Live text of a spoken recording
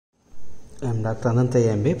I am Dr. Ananta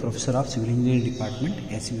MB, Professor of Civil Engineering Department,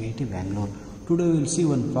 SUIT Bangalore. Today we will see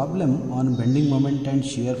one problem on bending moment and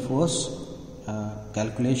shear force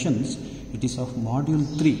calculations. It is of module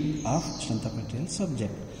 3 of strength of material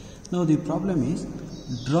subject. Now the problem is,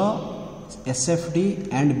 draw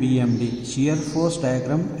SFD and BMD, shear force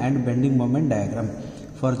diagram and bending moment diagram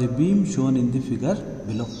for the beam shown in the figure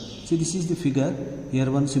below. See, this is the figure. Here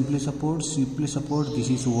one simply support, this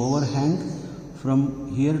is overhang. From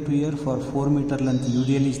here to here for 4 meter length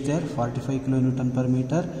UDL is there, 45 kilonewton per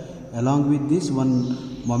meter. Along with this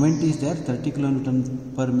one moment is there, 30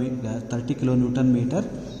 kilonewton per meter, 30 kilonewton meter,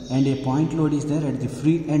 and a point load is there at the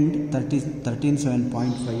free end, 13.5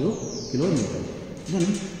 kilonewton. Then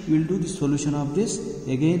we will do the solution of this.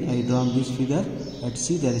 Again I draw this figure. Let's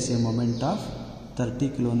see, there is a moment of 30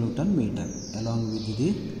 kilonewton meter along with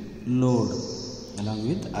the load, along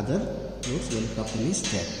with other loads when couple is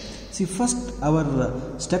there. See, first our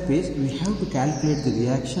step is we have to calculate the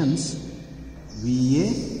reactions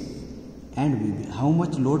VA and VB. How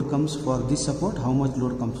much load comes for this support, how much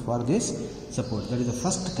load comes for this support. That is the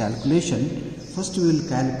first calculation. First we will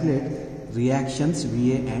calculate reactions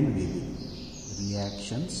VA and VB.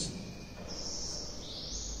 Reactions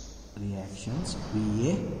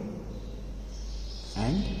VA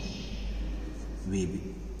and VB.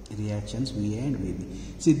 Reactions VA and VB.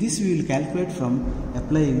 See, this we will calculate from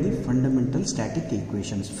applying the fundamental static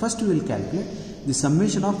equations. First we will calculate the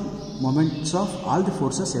summation of moments of all the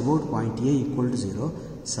forces about point A equal to 0.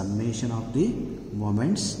 Summation of the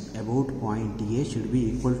moments about point A should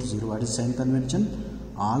be equal to 0. What is sign convention?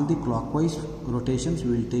 All the clockwise rotations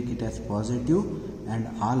we will take it as positive, and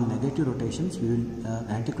all negative rotations we will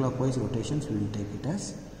anti-clockwise rotations we will take it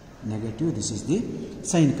as negative. This is the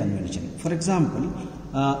sign convention. For example,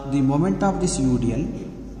 the moment of this UDL,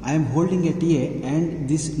 I am holding at A and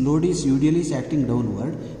this load is UDL is acting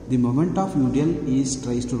downward. The moment of UDL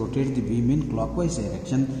tries to rotate the beam in clockwise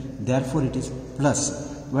direction, therefore it is plus.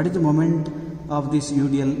 What is the moment of this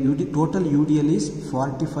UDL? Total UDL is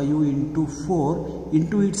 45 into 4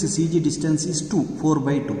 into its CG distance is 2, 4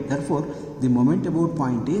 by 2. Therefore, the moment about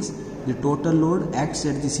point is the total load acts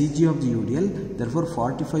at the CG of the UDL. Therefore,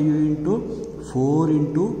 45 into 4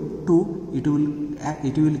 into 2, it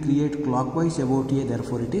will create clockwise about A.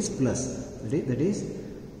 Therefore, it is plus. That is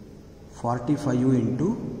 45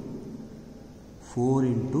 into 4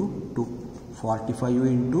 into 2. 45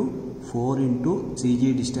 into 4 into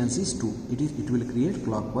CG distance is 2. It will create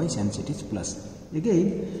clockwise, hence it is plus.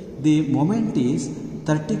 Again, the moment is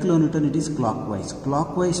 30 kilonewton. It is clockwise.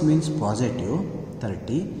 Clockwise means positive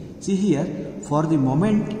 30. See here, for the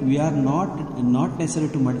moment we are not necessary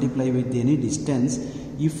to multiply with any distance.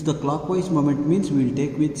 If the clockwise moment means we will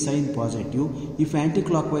take with sign positive. If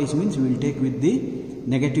anti-clockwise means we will take with the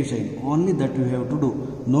negative sign. Only that we have to do.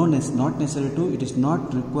 No, not necessary to. It is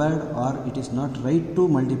not required or it is not right to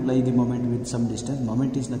multiply the moment with some distance.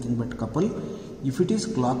 Moment is nothing but couple. If it is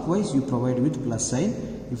clockwise, you provide with plus sign.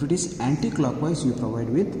 If it is anti-clockwise, you provide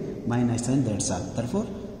with minus sign. That's all. Therefore,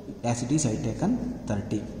 as it is, I taken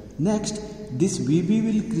 30. Next, this VB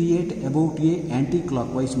will create about A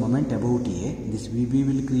anti-clockwise moment about A. This VB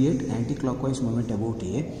will create anti-clockwise moment about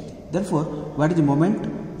A. Therefore, what is the moment?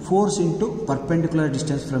 Force into perpendicular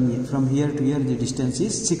distance from A. From here to here, the distance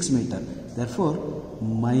is 6 meter. Therefore,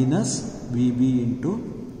 minus VB into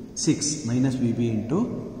 6. Minus VB into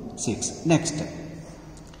 6. Next,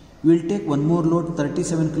 we will take one more load,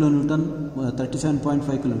 37 kilonewton,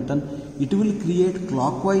 37.5 kilonewton. It will create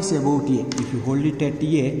clockwise about A. If you hold it at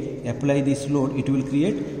A, apply this load, it will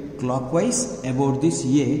create clockwise about this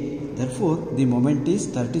A. Therefore, the moment is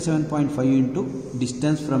 37.5 into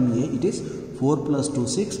distance from A. It is 4 plus 2,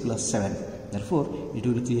 6 plus 7. Therefore, it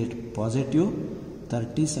will create positive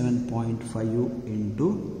 37.5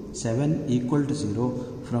 into 7 equal to 0.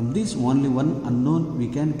 From this only one unknown we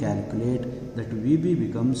can calculate, that VB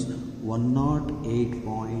becomes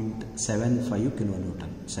 108.75 kilonewton.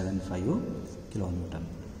 75 kilonewton.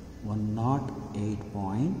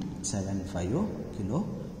 108.75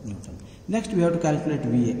 kilonewton. Next we have to calculate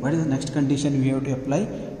VA. What is the next condition we have to apply?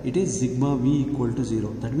 It is sigma V equal to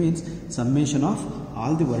 0. That means summation of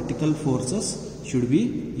all the vertical forces should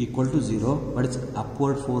be equal to 0. What is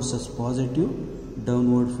upward forces positive,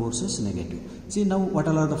 downward forces negative. See, now what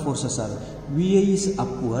all are the forces are? VA is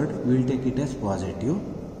upward, we will take it as positive.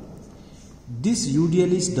 This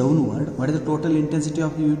UDL is downward. What is the total intensity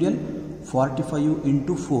of the UDL? 45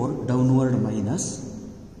 into 4 downward minus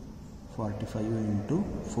 45 into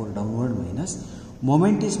 4 downward minus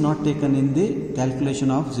Moment is not taken in the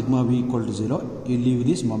calculation of sigma v equal to 0. You leave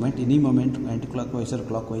this moment. Any moment anti-clockwise or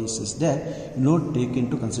clockwise is there. You don't take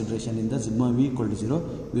into consideration in the sigma v equal to 0.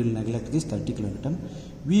 We will neglect this 30 kilonewton.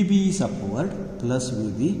 Vb is upward plus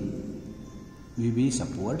Vb. Vb is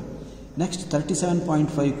upward. Next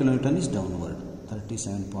 37.5 kilonewton is downward.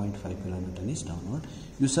 37.5 kilonewton is downward.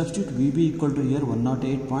 You substitute Vb equal to here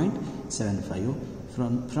 108.75.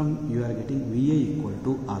 From you are getting Va equal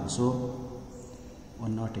to also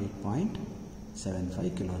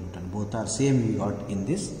 108.75 kilonewton. Both are same we got in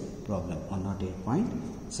this problem.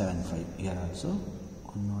 108.75. Here also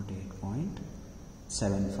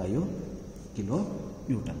 108.75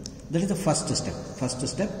 kilonewton. That is the first step. First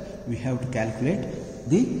step we have to calculate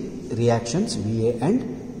the reactions Va and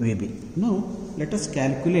Vb. Now let us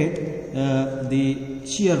calculate the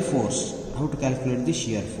shear force. How to calculate the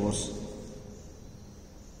shear force?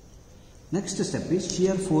 Next step is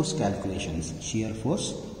shear force calculations. Shear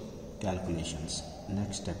force calculations.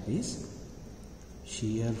 Next step is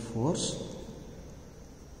shear force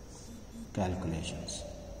calculations.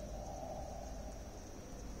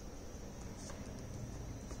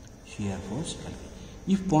 Shear force calculation.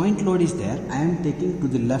 If point load is there, I am taking to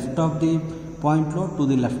the left of the point load, to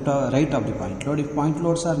the right of the point load. If point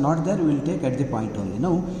loads are not there, we will take at the point only.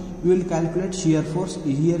 Now we will calculate shear force.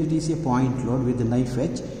 Here it is a point load with the knife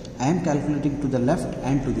edge. I am calculating to the left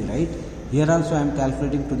and to the right. Here also I am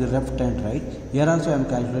calculating to the left and right. Here also I am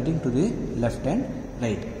calculating to the left and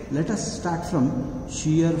right. Let us start from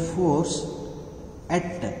shear force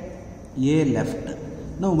at A left.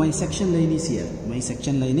 Now my section line is here. My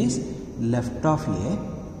section line is left of A.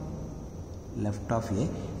 Left of A.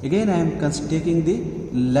 Again I am taking the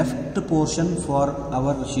left portion for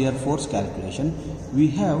our shear force calculation. We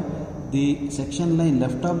have the section line,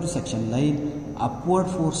 left of the section line, upward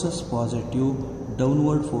forces positive,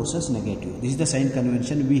 downward forces negative. This is the sign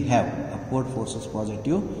convention we have. Upward forces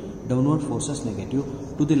positive, downward forces negative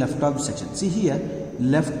to the left of the section. See here,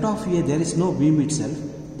 left of A there is no beam itself.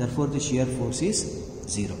 Therefore the shear force is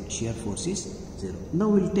 0. Shear force is 0. Now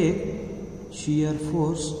we will take shear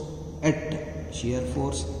force at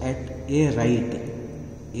A right.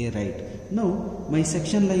 A right. Now my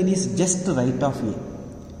section line is just right of A.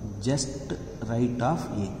 Just right of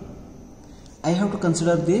A. I have to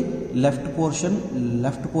consider the left portion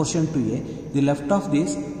to A. The left of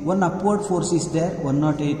this, one upward force is there,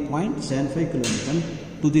 108.75 kilonewton.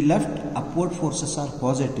 To the left, upward forces are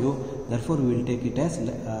positive. Therefore, we will take it as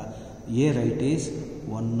A right is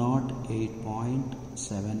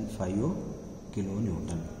 108.75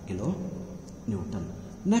 kilonewton.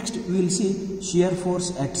 Next, we will see shear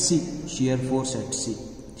force at C. Shear force at C.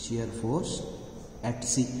 Shear force at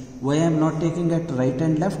C. Why I am not taking at right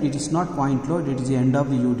and left? It is not point load, it is the end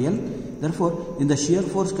of the UDL. Therefore, in the shear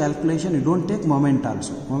force calculation, you don't take moment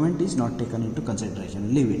also. Moment is not taken into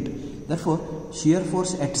consideration. Leave it. Therefore, shear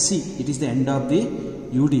force at C, it is the end of the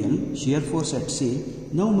UDL. Shear force at C.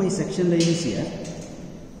 Now my section line is here.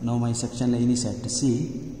 Now my section line is at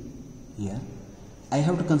C. Here. I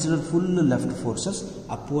have to consider full left forces,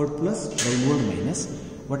 upward plus, downward minus.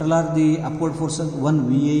 What all are the upward forces? One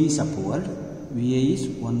VA is upward. VA is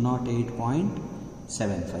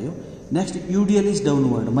 108.75. Next UDL is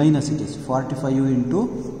downward, minus it is 45 into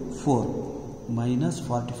 4. Minus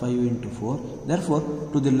 45 into 4. Therefore,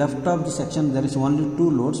 to the left of the section there is only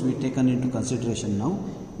 2 loads we taken into consideration now.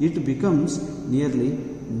 It becomes nearly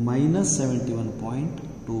minus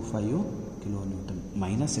 71.25 kilonewton.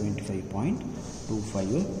 Minus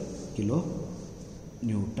 75.25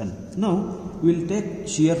 kilonewton. Now, we will take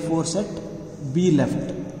shear force at B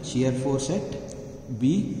left. Shear force at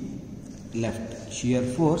B left. Shear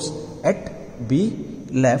force at B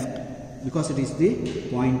left, because it is the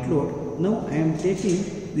point load. Now I am taking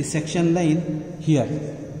the section line here,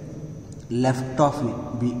 left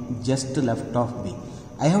of B, just left of B.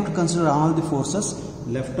 I have to consider all the forces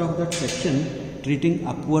left of that section, treating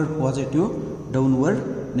upward positive,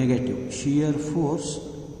 downward negative. Shear force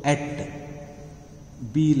at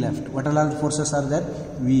B left. What all the forces are there?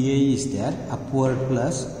 VA is there, upward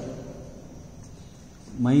plus,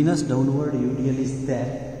 minus downward UDL is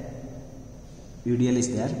there. UDL is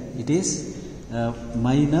there. It is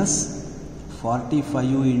minus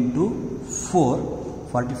 45 into 4.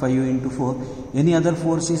 45 into 4. Any other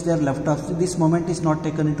force is there left of this moment is not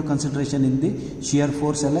taken into consideration in the shear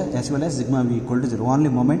force as well as sigma v equal to 0. Only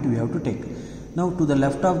moment we have to take. Now to the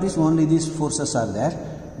left of this only these forces are there.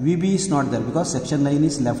 VB is not there because section line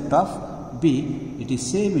is left of B. It is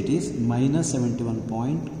same, it is minus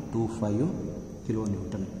 71.25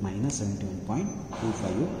 kilonewton. Minus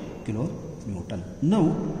 71.25 kilonewton.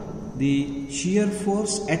 Now the shear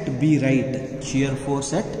force at B right, shear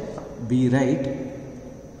force at B right,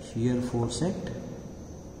 shear force at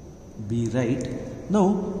B right.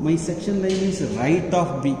 Now my section line is right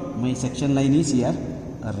of B, my section line is here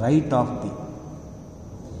right of B.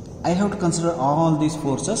 I have to consider all these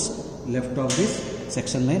forces left of this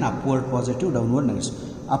section line, upward positive, downward negative.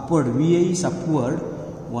 Upward, VA is upward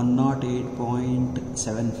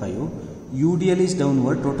 108.75, UDL is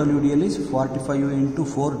downward, total UDL is 45 into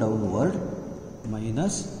 4 downward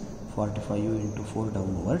minus 45 into 4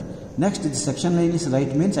 downward. Next, the section line is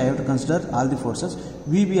right means I have to consider all the forces.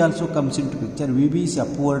 VB also comes into picture. VB is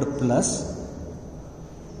upward plus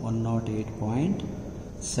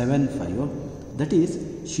 108.75. That is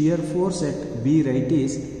shear force at B right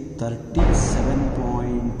is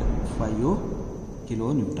 37.5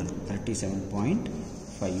 kilonewton.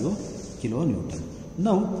 37.5 kilonewton.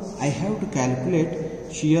 Now I have to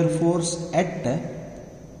calculate shear force at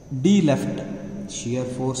D left. Shear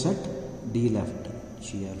force at D left.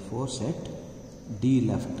 Shear force at D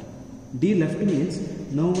left. D left means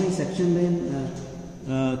now my section line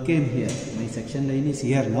came here. My section line is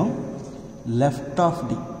here now. Left of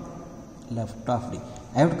D. Left of D.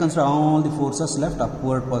 I have to consider all the forces left,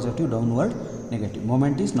 upward positive, downward negative.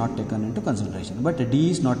 Moment is not taken into consideration. But D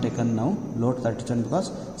is not taken now. Load 37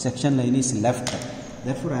 because section line is left.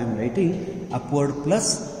 Therefore I am writing upward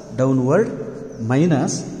plus downward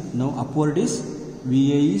minus. Now upward is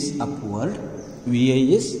VA is upward.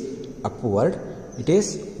 VA is upward. It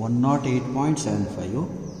is 108.75.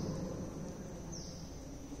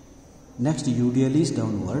 Next UDL is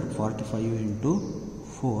downward, 45 into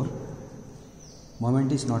 4.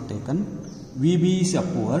 Moment is not taken. VB is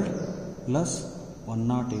upward plus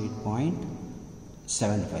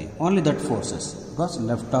 108.75. Only that forces because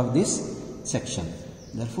left of this section.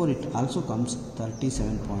 Therefore it also comes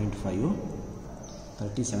 37.5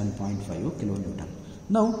 kilonewton.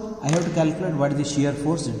 Now I have to calculate what is the shear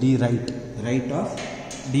force D right. Right of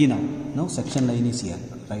D now. Now section line is here.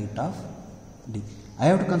 Right of D. I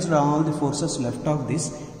have to consider all the forces left of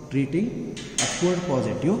this, treating upward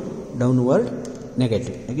positive, downward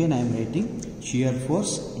negative. Again I am writing shear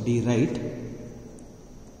force D right.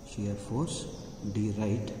 Shear force D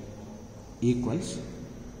right equals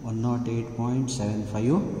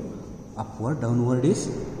 108.75 upward, downward is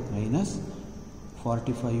minus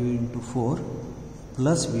 45 into 4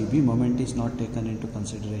 plus VB, moment is not taken into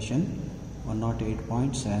consideration,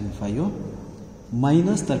 108.75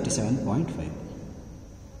 minus 37.5,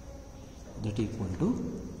 that equal to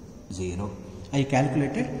 0. I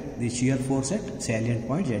calculated the shear force at salient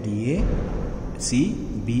points at A, C,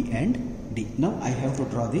 B and D. Now I have to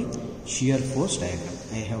draw the shear force diagram.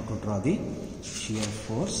 I have to draw the shear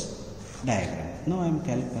force diagram. Now I am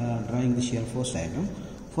drawing the shear force diagram.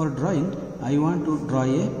 For drawing, I want to draw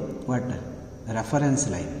a reference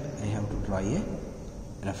line. I have to draw a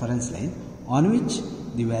reference line on which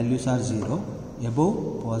the values are 0.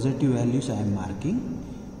 Above positive values I am marking.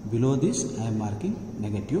 Below this I am marking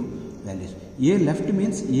negative values. A left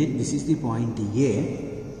means A. This is the point A.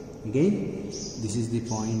 Again, this is the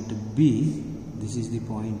point B. This is the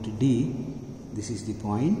point D. This is the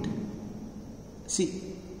point C.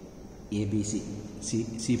 A, B, C.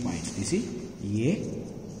 C points. This is A,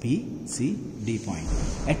 B, C, D point.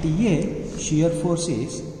 At A, shear force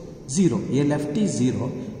is 0. A left is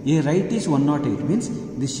 0. A right is 108. Means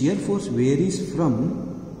the shear force varies from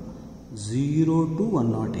 0 to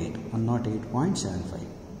 108. 108.75.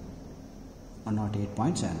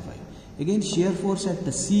 108.75. Again, shear force at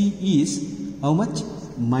the C is how much?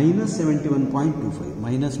 Minus 71.25.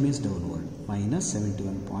 Minus means downward. Minus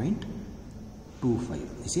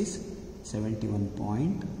 71.25. This is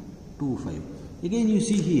 71.25. Again you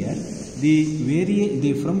see here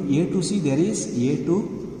the from A to C there is A to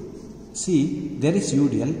C there is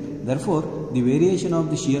UDL. Therefore the variation of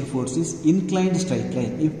the shear force is inclined straight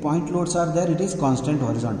line. If point loads are there, it is constant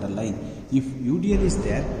horizontal line. If UDL is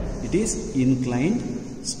there, it is inclined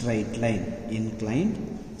straight line. Inclined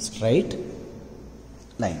straight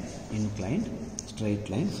line. Inclined straight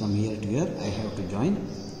line. From here to here I have to join.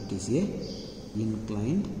 It is a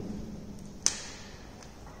inclined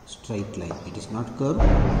straight line. It is not curve.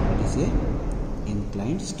 It is a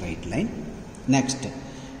inclined straight line. Next,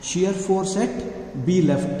 shear force at B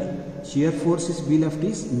left. Shear force is B left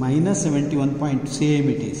is minus 71 point. Same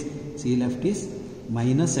it is. C left is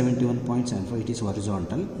minus 71.75. It is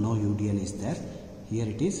horizontal. No UDL is there. Here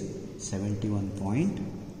it is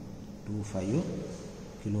 71.25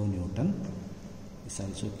 kilonewton. Is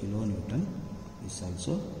also kilonewton. Is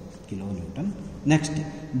also kilonewton. Next,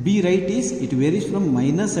 B right is, it varies from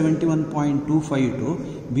minus 71.25 to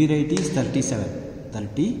B right is 37.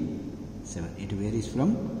 37. It varies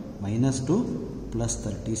from minus to plus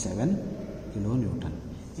 37 kilonewton.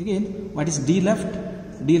 Again, what is D left?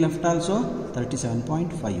 D left also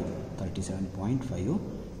 37.5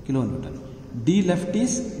 kilonewton. D left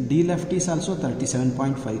is also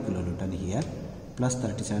 37.5 kilonewton here, plus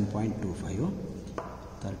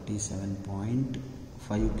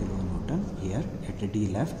 37.25 kilonewton here at D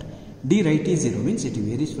left. D right is 0, means it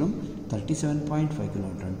varies from 37.5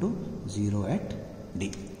 kilonewton to 0 at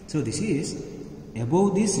D. So this is,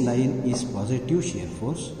 above this line is positive shear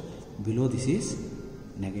force, below this is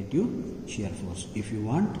negative shear force. If you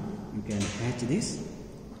want, you can hatch this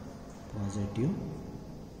positive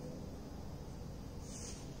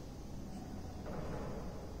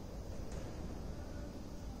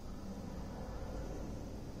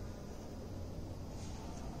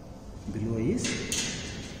below is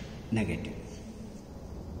negative.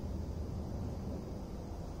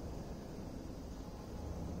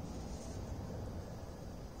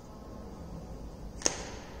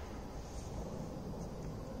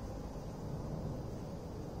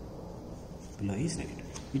 Below is negative.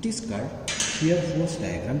 It is called shear force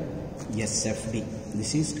diagram, SFD.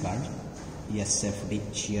 This is called SFD,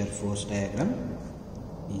 shear force diagram,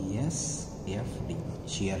 SFD,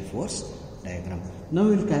 shear force diagram. Now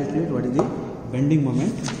we will calculate what is the bending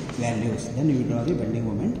moment values. Then we will draw the bending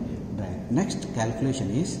moment diagram. Next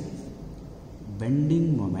calculation is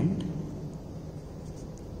bending moment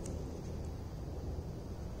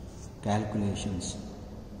calculations.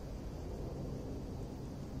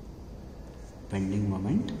 Bending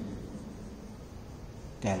moment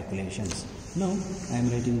calculations. Now I am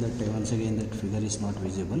writing that once again that figure is not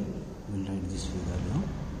visible. We will write this figure now.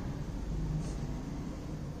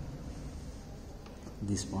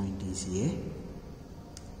 This point is A,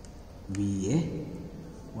 VA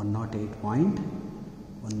 108.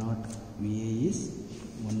 VA is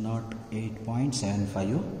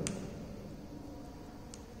 108.75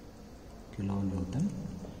 kilonewton.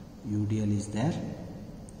 UDL is there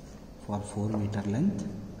for 4 meter length.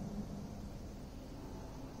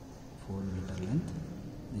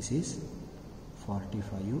 This is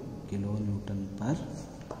 45 kilonewton per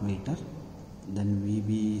meter. Then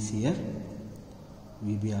VB is here.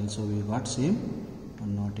 VB also we got same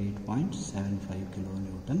 108.75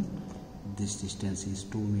 kilonewton. This distance is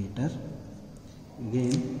 2 meter.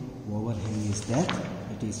 Again overhang is there.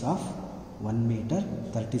 It is of 1 meter,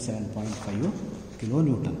 37.5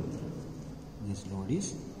 kilonewton. This load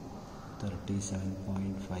is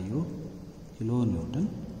 37.5 kilonewton.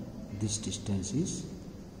 This distance is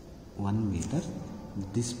 1 meter.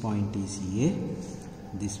 This point is A,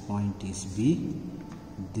 this point is B,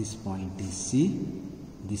 this point is C,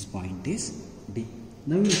 this point is D.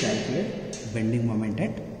 Now we will calculate bending moment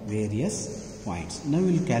at various points. Now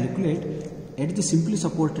we will calculate at the simply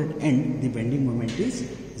supported end, the bending moment is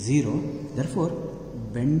 0. Therefore,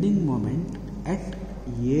 bending moment at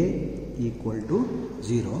A equal to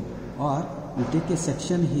 0. Or you take a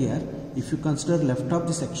section here. If you consider left of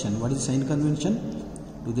the section, what is the sign convention?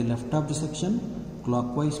 To the left of the section,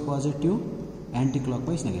 clockwise positive,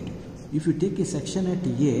 anti-clockwise negative. If you take a section at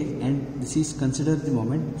A and this is considered the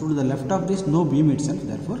moment, to the left of this no beam itself,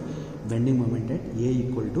 therefore bending moment at A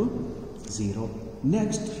equal to 0.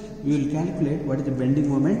 Next we will calculate what is the bending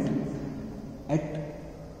moment at,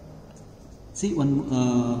 see one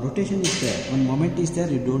rotation is there, one moment is there,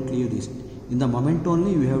 you don't leave this. In the moment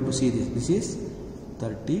only you have to see this. This is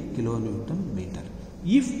 30 kilonewton meter.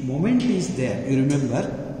 If moment is there, you remember,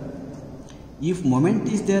 if moment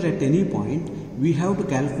is there at any point, we have to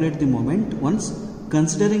calculate the moment once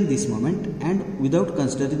considering this moment and without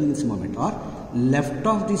considering this moment, or left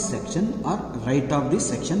of this section or right of this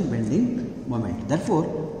section bending moment. Therefore,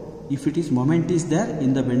 if it is moment is there,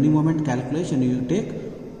 in the bending moment calculation you take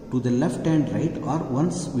to the left and right, or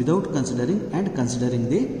once without considering and considering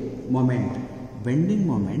the moment. Bending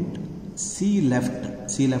moment C left.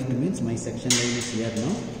 C left means my section line is here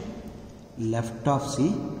now. Left of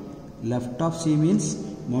C. Left of C means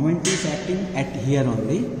moment is acting at here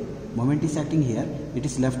only. Moment is acting here. It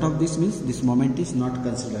is left of this means this moment is not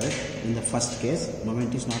considered in the first case.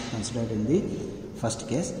 Moment is not considered in the first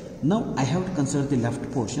case. Now I have to consider the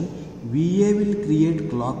left portion. VA will create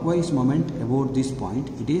clockwise moment about this point.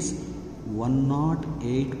 It is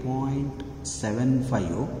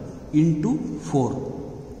 108.75 into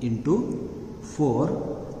 4.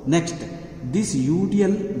 Next, this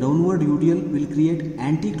UDL, downward UDL will create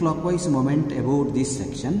anti-clockwise moment about this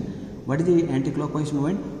section. What is the anti-clockwise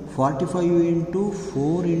moment? 45 into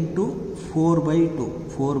 4 into 4 by 2.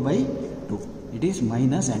 4 by 2. It is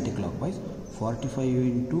minus anti-clockwise. 45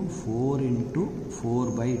 into 4 into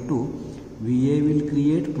 4 by 2. VA will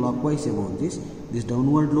create clockwise above this. This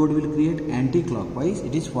downward load will create anti-clockwise.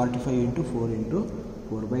 It is 45 into 4 into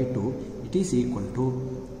 4 by 2. It is equal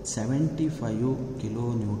to 75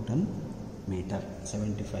 kilonewton meter.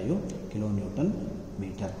 75 kilonewton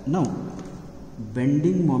meter. Now,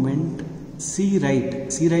 bending moment C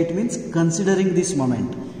right. C right means considering this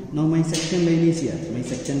moment. Now my section line is here. My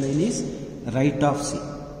section line is right of C.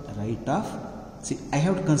 Right of C. I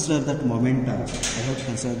have to consider that moment also. I have to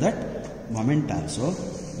consider that moment also.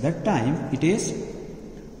 That time it is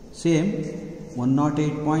same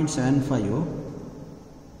 108.75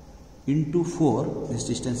 into 4. This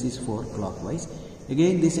distance is 4 clockwise.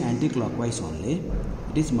 Again this anti-clockwise only.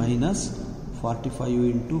 It is minus 45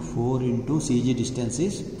 into 4 into CG distance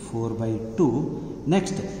is 4 by 2.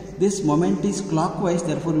 Next, this moment is clockwise,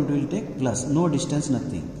 therefore it will take plus. No distance,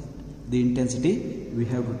 nothing. The intensity we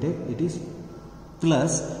have to take, it is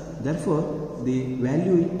plus. Therefore, the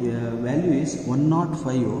value is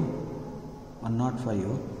 105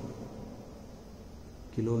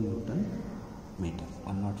 kilonewton meter.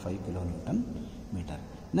 105 kilonewton meter.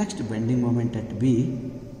 Next, bending moment at B.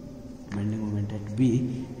 Bending moment at B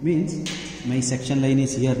means my section line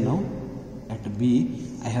is here now. At B,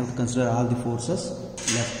 I have to consider all the forces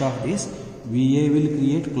left of this. VA will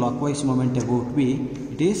create clockwise moment about B.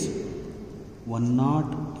 It is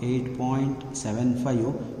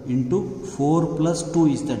 108.75 into 4 plus 2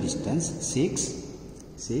 is the distance, 6.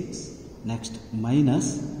 Next,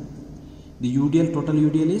 minus the UDL, total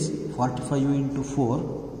UDL is 45 into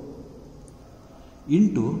 4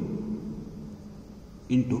 into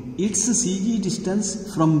its CG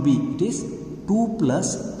distance from B. It is 2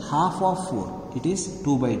 plus half of 4. It is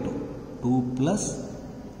 2 by 2. 2 plus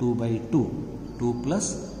 2 by 2. 2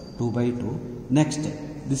 plus 2 by 2. Next,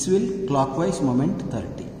 this will clockwise moment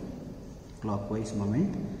 30. Clockwise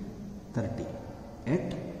moment 30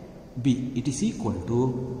 at B. It is equal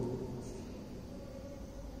to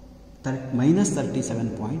minus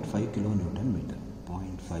 37.5 kilonewton meter.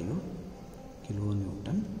 0.5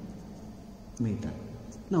 kilonewton meter.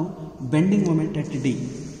 Now, bending moment at D.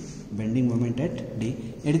 Bending moment at D.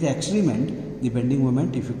 At the extreme end, the bending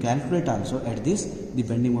moment, if you calculate also at this, the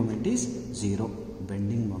bending moment is 0.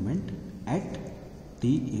 Bending moment at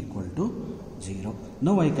T equal to 0.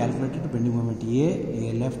 Now I calculated bending moment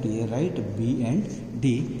A left, A right, B and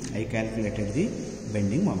D. I calculated the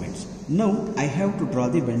bending moments. Now I have to draw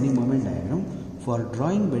the bending moment diagram. For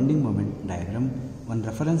drawing bending moment diagram, one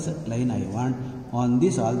reference line I want. On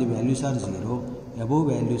this all the values are 0. Above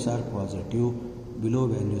values are positive. Below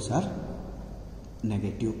values are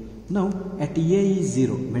negative. Now at A is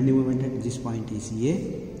 0. Bending moment at this point is A.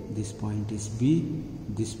 This point is B.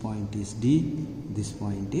 This point is D. This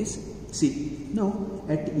point is C. Now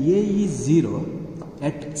at A is 0.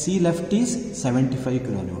 At C left is 75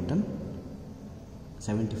 kilonewton.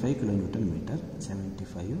 75 kilonewton meter.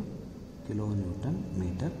 75 kilonewton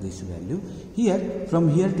meter. This value. Here from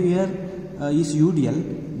here to here is UDL.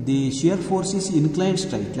 The shear force is inclined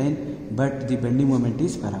straight line, but the bending moment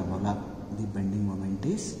is parabola. The bending moment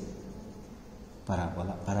is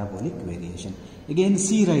parabola, parabolic variation. Again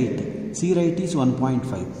C right is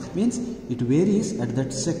 1.5, means it varies at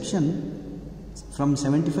that section from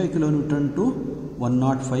 75 kilonewton to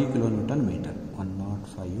 105 kilonewton meter.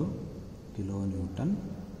 105 kilonewton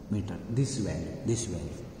meter. This value.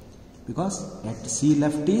 Because at C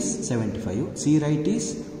left is 75, C right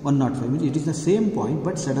is 105, means it is the same point,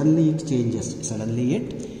 but suddenly it changes.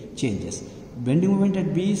 Bending moment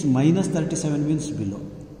at B is minus 37, means below.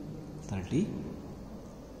 37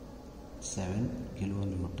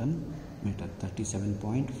 kilonewton meter.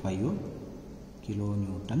 37.5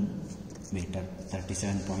 kilonewton meter.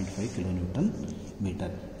 37.5 kilonewton meter.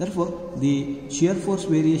 Therefore, the shear force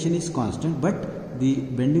variation is constant, but the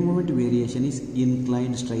bending moment variation is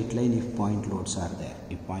inclined straight line if point loads are there.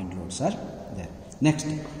 Next,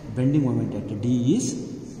 bending moment at D is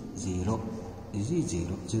 0. This is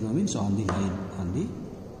 0. 0 means on the line.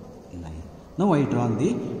 Now I draw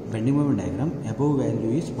the bending moment diagram. Above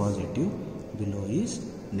value is positive, below is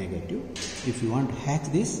negative. If you want to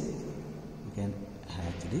hack this, you can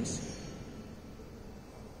hack this.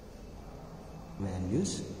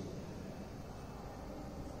 Values.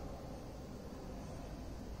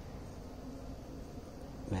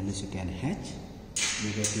 You can hatch.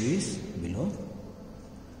 Negative is below.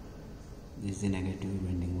 This is the negative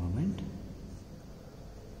bending moment.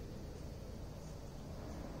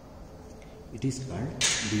 It is called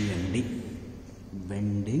BMD,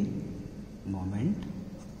 bending moment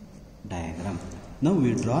diagram. Now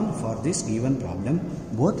we draw for this given problem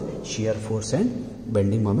both shear force and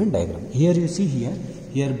bending moment diagram. Here you see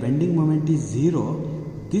here bending moment is 0,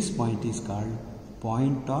 This point is called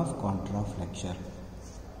point of contraflexure.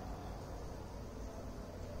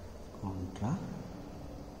 Contraflexure,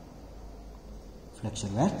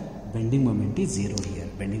 where bending moment is 0 here.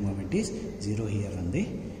 Bending moment is 0 here on the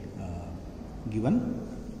given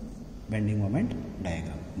bending moment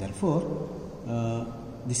diagram. Therefore,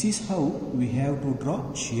 this is how we have to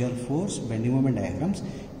draw shear force bending moment diagrams,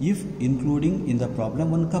 if including in the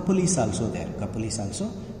problem one couple is also there. Couple is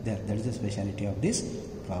also there. That is the speciality of this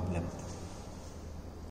problem.